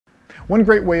One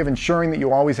great way of ensuring that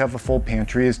you always have a full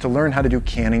pantry is to learn how to do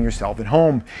canning yourself at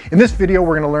home. In this video,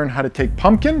 we're going to learn how to take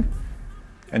pumpkin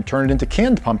and turn it into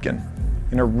canned pumpkin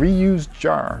in a reused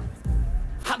jar.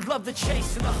 I love the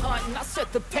chase and the hunt, and I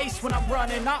set the pace when I'm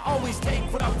running. I always take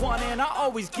what I want and I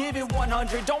always give it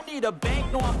 100. Don't need a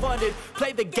bank, no I'm funded.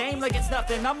 Play the game like it's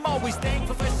nothing. I'm always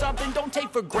thankful for something. Don't take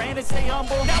for granted, stay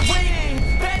humble. Now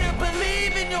waiting, better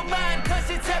believe in your mind, cause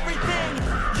it's everything.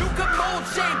 You can mold,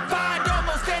 shape, find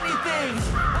almost anything.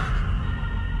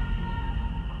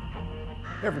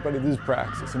 Hey everybody, this is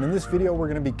Praxis, and in this video we're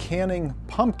going to be canning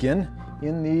pumpkin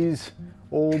in these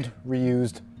old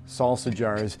reused salsa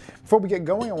jars. Before we get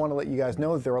going, I want to let you guys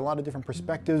know that there are a lot of different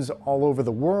perspectives all over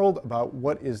the world about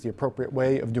what is the appropriate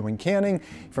way of doing canning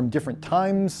from different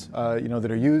times,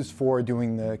 that are used for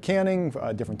doing the canning,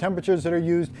 different temperatures that are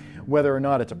used, whether or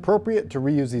not it's appropriate to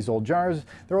reuse these old jars.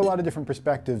 There are a lot of different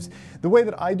perspectives. The way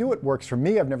that I do it works for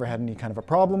me. I've never had any kind of a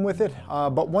problem with it.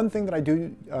 But one thing that I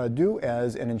do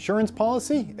as an insurance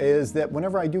policy is that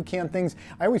whenever I do can things,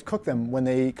 I always cook them when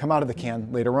they come out of the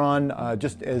can later on,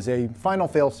 just as a final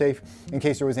fail-safe in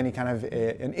case there was any kind of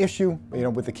an issue,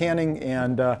 with the canning,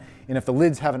 and if the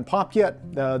lids haven't popped yet,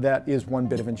 that is one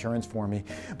bit of insurance for me.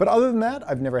 But other than that,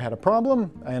 I've never had a problem,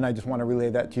 and I just want to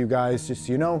relay that to you guys, just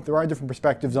so you know. There are different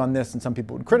perspectives on this, and some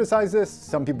people would criticize this.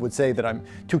 Some people would say that I'm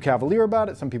too cavalier about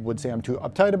it. Some people would say I'm too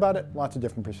uptight about it. Lots of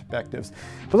different perspectives.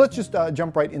 But let's just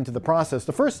jump right into the process.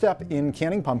 The first step in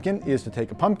canning pumpkin is to take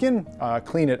a pumpkin,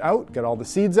 clean it out, get all the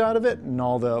seeds out of it and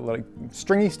all the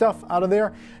stringy stuff out of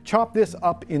there, chop this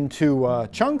up into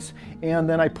chunks, and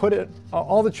then I put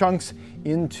all the chunks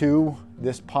into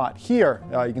this pot here.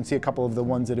 You can see a couple of the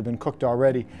ones that have been cooked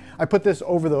already. I put this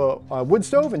over the wood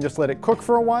stove and just let it cook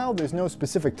for a while. There's no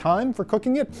specific time for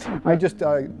cooking it. I just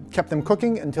kept them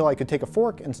cooking until I could take a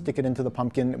fork and stick it into the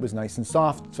pumpkin. It was nice and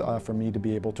soft for me to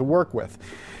be able to work with.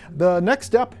 The next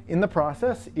step in the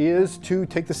process is to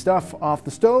take the stuff off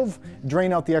the stove,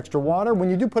 drain out the extra water. When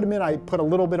you do put them in, I put a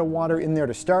little bit of water in there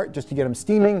to start, just to get them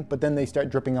steaming, but then they start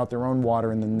dripping out their own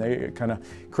water, and then they kind of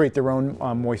create their own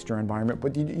moisture environment.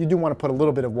 But you do want to put a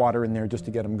little bit of water in there just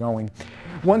to get them going.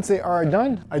 Once they are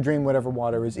done, I drain whatever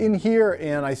water is in here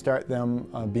and I start them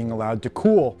being allowed to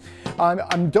cool. I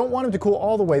don't want them to cool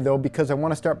all the way though, because I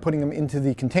want to start putting them into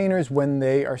the containers when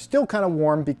they are still kind of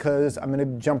warm, because I'm going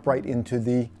to jump right into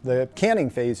the canning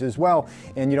phase as well,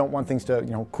 and you don't want things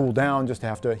to cool down just to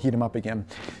have to heat them up again.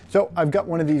 So I've got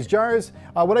one of these jars.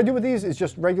 What I do with these is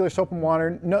just regular soap and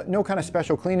water, no kind of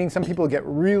special cleaning. Some people get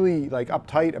really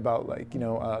uptight about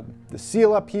the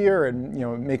seal up here and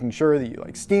making sure that you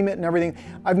steam it and everything.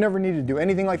 I've never needed to do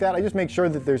anything like that. I just make sure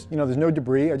that there's no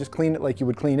debris. I just clean it like you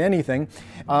would clean anything.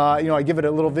 I give it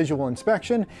a little visual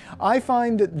inspection. I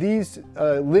find that these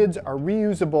lids are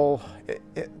reusable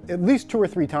at least 2 or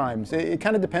 3 times. It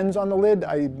kind of depends on the lid.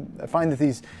 I find that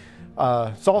these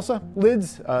salsa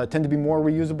lids tend to be more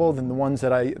reusable than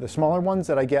the smaller ones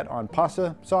that I get on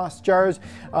pasta sauce jars.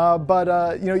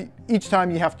 Each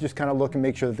time you have to just kind of look and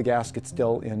make sure that the gasket's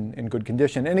still in good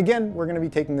condition. And again, we're going to be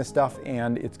taking this stuff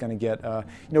and it's going to get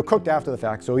cooked after the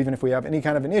fact. So even if we have any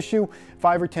kind of an issue,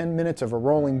 5 or 10 minutes of a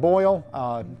rolling boil,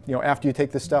 after you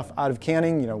take this stuff out of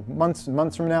canning, months and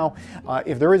months from now,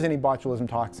 if there is any botulism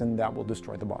toxin, that will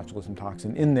destroy the botulism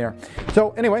toxin in there.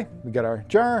 So anyway, we got our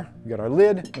jar, we got our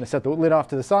lid. I'm going to set the lid off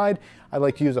to the side. I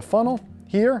like to use a funnel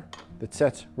here that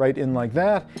sets right in like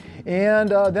that. And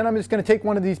then I'm just going to take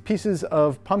one of these pieces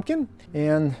of pumpkin,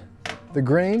 and the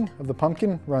grain of the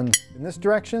pumpkin runs in this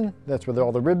direction. That's where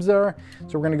all the ribs are.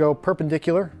 So we're going to go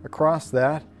perpendicular across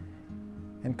that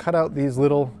and cut out these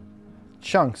little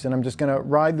chunks. And I'm just going to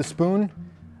ride the spoon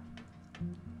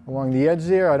along the edge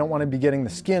there. I don't want to be getting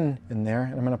the skin in there.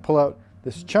 And I'm going to pull out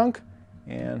this chunk,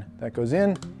 and that goes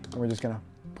in. And we're just going to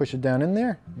push it down in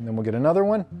there, and then we'll get another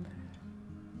one.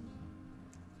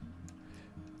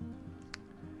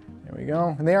 There we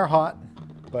go. And they are hot,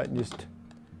 but just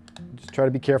try to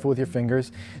be careful with your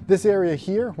fingers. This area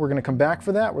here, we're going to come back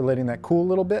for that. We're letting that cool a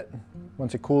little bit.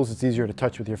 Once it cools, it's easier to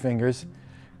touch with your fingers.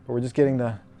 But we're just getting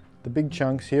the big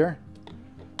chunks here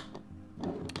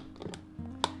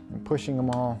and pushing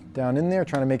them all down in there,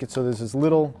 trying to make it so there's as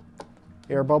little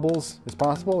air bubbles as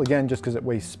possible. Again, just because it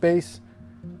wastes space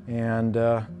and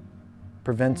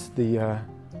prevents the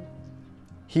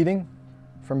heating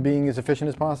from being as efficient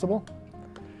as possible.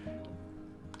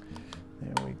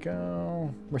 There we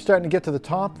go. We're starting to get to the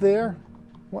top there.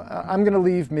 Well, I'm going to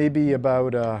leave maybe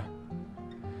about a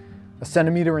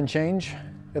centimeter and change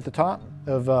at the top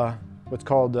of what's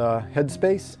called head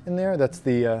space in there. That's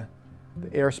the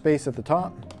air space at the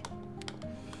top.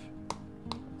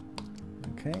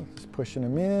 Okay, just pushing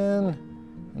them in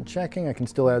and checking. I can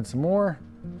still add some more.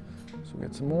 So we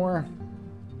get some more.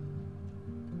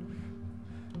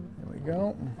 There we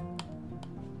go.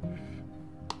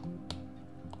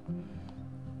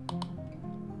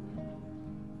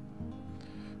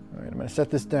 All right, I'm going to set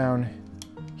this down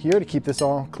here to keep this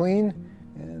all clean.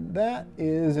 And that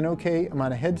is an okay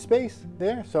amount of head space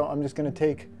there. So I'm just going to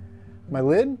take my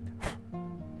lid,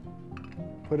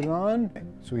 put it on.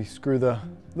 So we screw the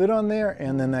lid on there,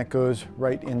 and then that goes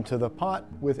right into the pot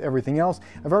with everything else.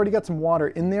 I've already got some water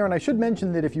in there, and I should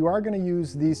mention that if you are going to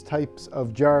use these types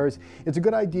of jars, it's a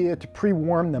good idea to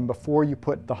pre-warm them before you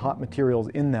put the hot materials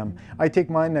in them. I take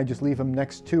mine and I just leave them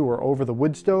next to or over the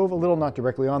wood stove, a little not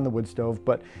directly on the wood stove,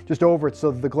 but just over it so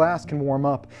that the glass can warm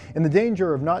up. And the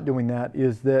danger of not doing that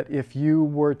is that if you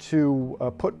were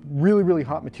to put really, really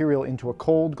hot material into a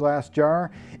cold glass jar,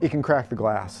 it can crack the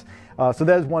glass. So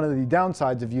that is one of the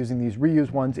downsides of using these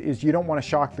reused ones, is you don't want to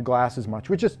shock the glass as much,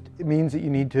 which just means that you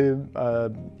need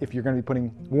to, if you're going to be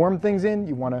putting warm things in,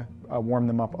 you want to warm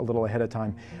them up a little ahead of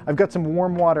time. I've got some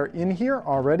warm water in here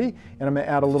already, and I'm going to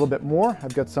add a little bit more.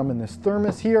 I've got some in this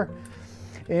thermos here.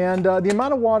 And the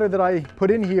amount of water that I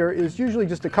put in here is usually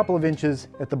just a couple of inches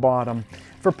at the bottom.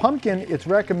 For pumpkin, it's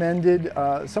recommended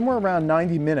somewhere around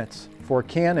 90 minutes for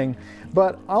canning,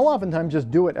 but I'll oftentimes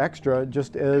just do it extra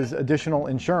just as additional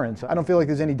insurance. I don't feel like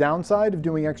there's any downside of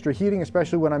doing extra heating,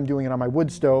 especially when I'm doing it on my wood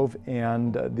stove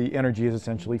and the energy is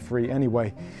essentially free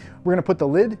anyway. We're going to put the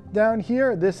lid down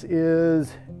here. This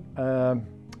is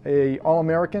a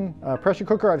All-American pressure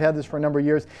cooker. I've had this for a number of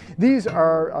years. These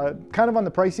are kind of on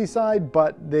the pricey side,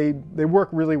 but they work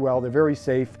really well. They're very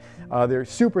safe. They're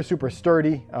super, super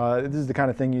sturdy. This is the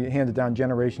kind of thing you hand it down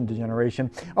generation to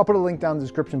generation. I'll put a link down in the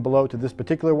description below to this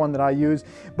particular one that I use,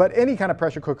 but any kind of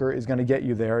pressure cooker is going to get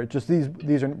you there. It's just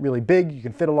these are really big. You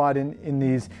can fit a lot in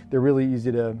these. They're really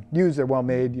easy to use. They're well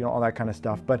made, you know, all that kind of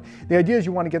stuff. But the idea is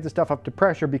you want to get the stuff up to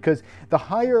pressure, because the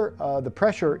higher the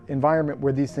pressure environment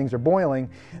where these things are boiling,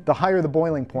 the higher the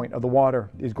boiling point of the water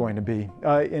is going to be.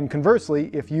 And conversely,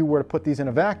 if you were to put these in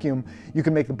a vacuum, you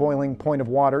can make the boiling point of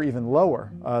water even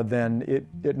lower than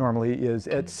it normally is.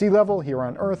 At sea level here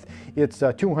on Earth, it's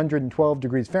 212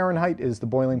 degrees Fahrenheit is the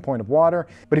boiling point of water.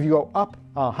 But if you go up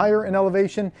higher in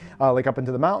elevation, like up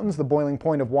into the mountains, the boiling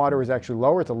point of water is actually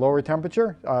lower. It's a lower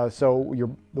temperature, so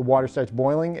the water starts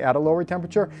boiling at a lower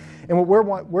temperature. And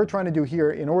what we're trying to do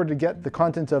here, in order to get the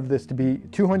contents of this to be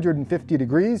 250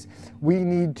 degrees, we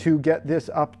need to get this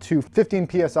up to 15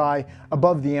 psi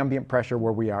above the ambient pressure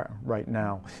where we are right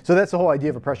now. So that's the whole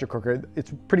idea of a pressure cooker.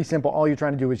 It's pretty simple. All you're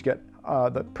trying to do is get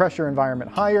the pressure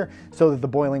environment higher so that the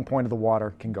boiling point of the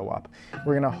water can go up.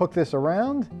 We're going to hook this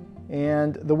around,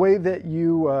 and the way that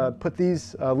you put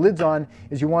these lids on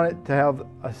is you want it to have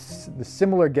the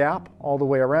similar gap all the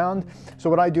way around. So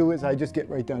what I do is I just get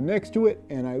right down next to it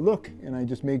and I look and I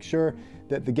just make sure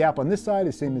that the gap on this side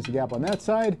is the same as the gap on that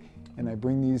side, and I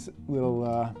bring these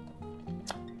little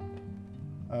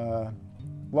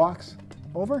locks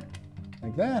over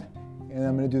like that, and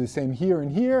I'm going to do the same here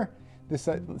and here. This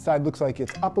side looks like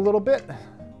it's up a little bit,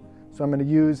 so I'm going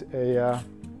to use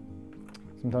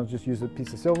sometimes just use a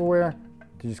piece of silverware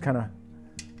to just kind of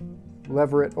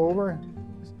lever it over.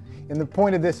 And the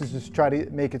point of this is just try to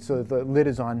make it so that the lid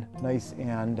is on nice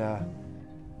and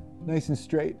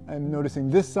straight. I'm noticing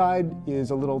this side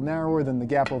is a little narrower than the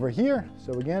gap over here.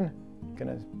 So again, I'm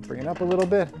going to bring it up a little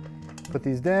bit, put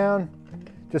these down,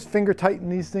 just finger tighten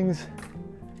these things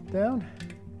down.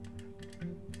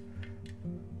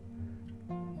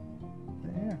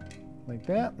 Like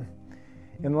that.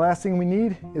 And the last thing we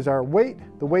need is our weight.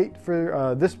 The weight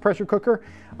for this pressure cooker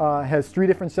has 3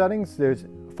 different settings. There's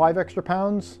 5 extra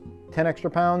pounds, 10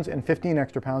 extra pounds, and 15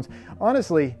 extra pounds.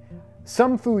 Honestly,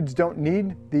 some foods don't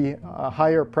need the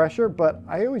higher pressure, but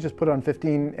I always just put it on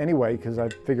 15 anyway, because I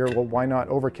figure, well, why not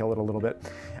overkill it a little bit?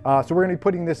 So we're going to be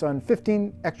putting this on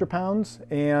 15 extra pounds,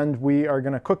 and we are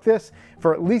going to cook this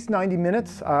for at least 90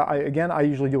 minutes. Again, I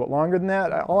usually do it longer than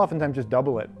that. I'll oftentimes just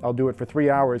double it. I'll do it for 3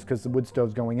 hours because the wood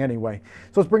stove's going anyway.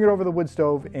 So let's bring it over the wood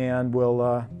stove and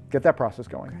we'll get that process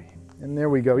going. And there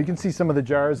we go. You can see some of the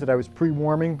jars that I was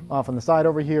pre-warming off on the side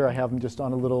over here. I have them just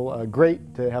on a little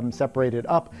grate to have them separated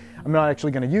up. I'm not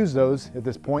actually going to use those at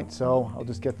this point, so I'll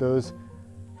just get those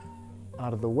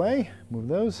out of the way, move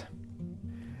those.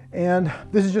 And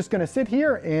this is just going to sit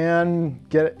here and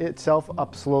get itself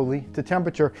up slowly to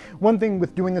temperature. One thing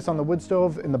with doing this on the wood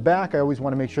stove in the back, I always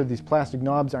want to make sure these plastic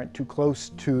knobs aren't too close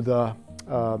to the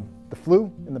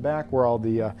flue in the back where all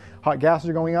the hot gases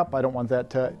are going up. I don't want that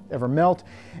to ever melt.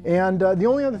 And the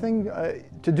only other thing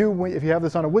to do if you have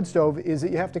this on a wood stove is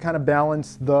that you have to kind of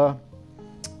balance the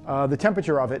the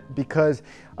temperature of it, because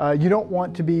you don't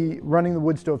want to be running the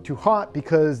wood stove too hot,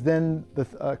 because then the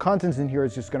contents in here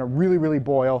is just going to really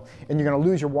boil, and you're going to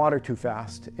lose your water too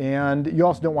fast. And you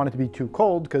also don't want it to be too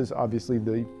cold, because obviously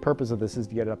the purpose of this is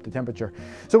to get it up to temperature.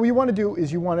 So what you want to do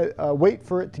is you want to wait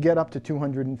for it to get up to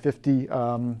 250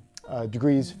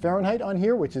 degrees Fahrenheit on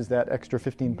here, which is that extra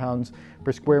 15 pounds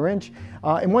per square inch.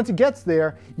 And once it gets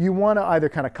there, you want to either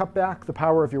kind of cut back the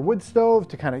power of your wood stove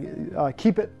to kind of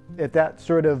keep it at that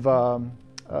sort of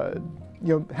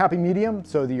happy medium,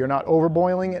 so that you're not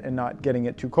overboiling it and not getting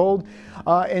it too cold.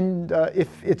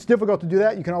 If it's difficult to do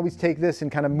that, you can always take this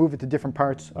and kind of move it to different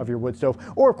parts of your wood stove.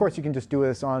 Or of course you can just do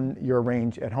this on your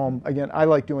range at home. Again, I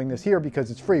like doing this here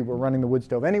because it's free. We're running the wood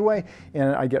stove anyway,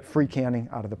 and I get free canning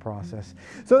out of the process.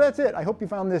 So that's it. I hope you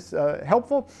found this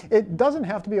helpful. It doesn't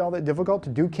have to be all that difficult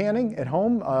to do canning at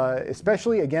home,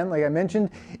 especially, again, like I mentioned,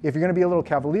 if you're going to be a little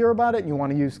cavalier about it and you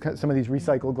want to use some of these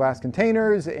recycled glass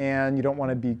containers, and you don't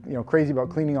want to be crazy about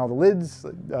cleaning all the lids,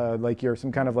 like you're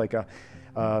some kind of like a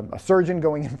surgeon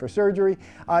going in for surgery.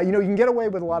 You can get away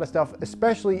with a lot of stuff,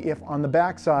 especially if on the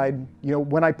backside,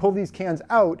 when I pull these cans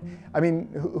out, I mean,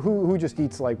 who just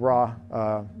eats like raw,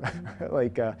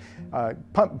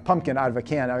 pumpkin out of a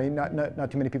can? I mean,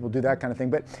 not too many people do that kind of thing,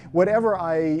 but whatever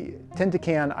I tend to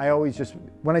can, I always just,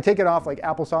 when I take it off, like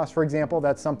applesauce, for example,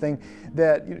 that's something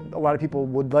that a lot of people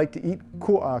would like to eat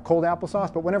cold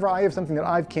applesauce, but whenever I have something that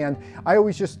I've canned, I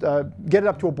always just get it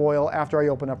up to a boil after I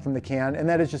open up from the can, and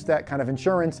that is just that kind of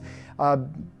insurance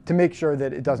to make sure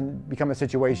that it doesn't become a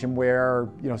situation where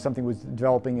something was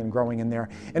developing and growing in there.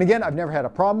 And again, I've never had a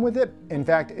problem with it. In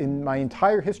fact, in my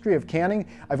entire history of canning,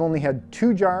 I've only had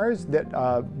 2 jars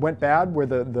that went bad where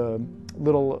the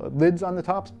little lids on the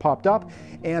tops popped up,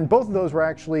 and both of those were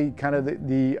actually kind of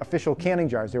the official canning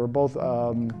jars. They were both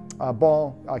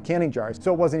ball canning jars,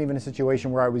 so it wasn't even a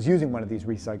situation where I was using one of these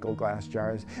recycled glass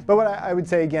jars. But what I would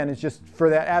say again is just for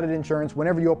that added insurance,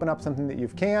 whenever you open up something that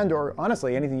you've canned, or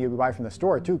honestly anything you buy from the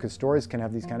store too, because stores can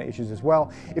have these kind of issues as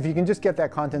well, if you can just get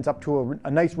that contents up to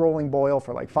a nice rolling boil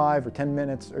for like 5 or 10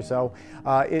 minutes or so,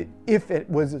 if it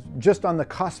was just on the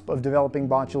cusp of developing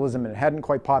botulism and it hadn't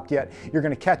quite popped yet, you're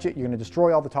going to catch it, you're going to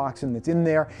destroy all the toxin that's in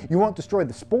there. You won't destroy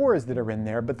the spores that are in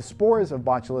there, but the spores of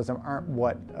botulism aren't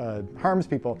what harms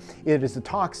people. It is the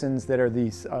toxins that are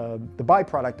the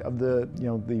byproduct of the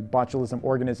botulism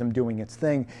organism doing its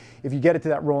thing. If you get it to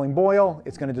that rolling boil,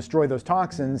 it's going to destroy those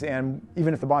toxins, and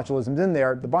even if the botulism's in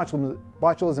there, the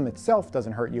botulism itself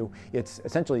doesn't hurt you. It's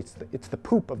essentially it's the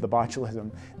poop of the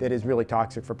botulism that is really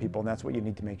toxic for people, and that's what you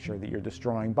need to make sure that you're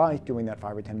destroying by doing that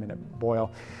 5 or 10 minute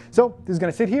boil. So this is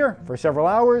going to sit here for several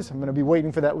hours. I'm going to be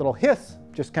waiting for that little hiss.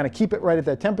 Just kind of keep it right at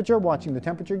that temperature, watching the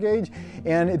temperature gauge.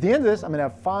 And at the end of this, I'm going to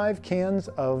have 5 cans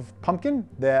of pumpkin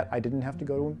that I didn't have to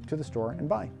go to the store and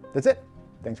buy. That's it.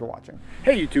 Thanks for watching.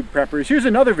 Hey YouTube preppers, here's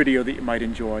another video that you might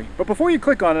enjoy. But before you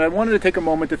click on it, I wanted to take a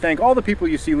moment to thank all the people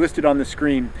you see listed on the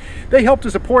screen. They help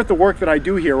to support the work that I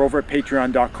do here over at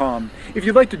patreon.com. If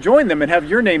you'd like to join them and have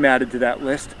your name added to that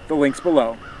list, the link's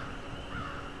below.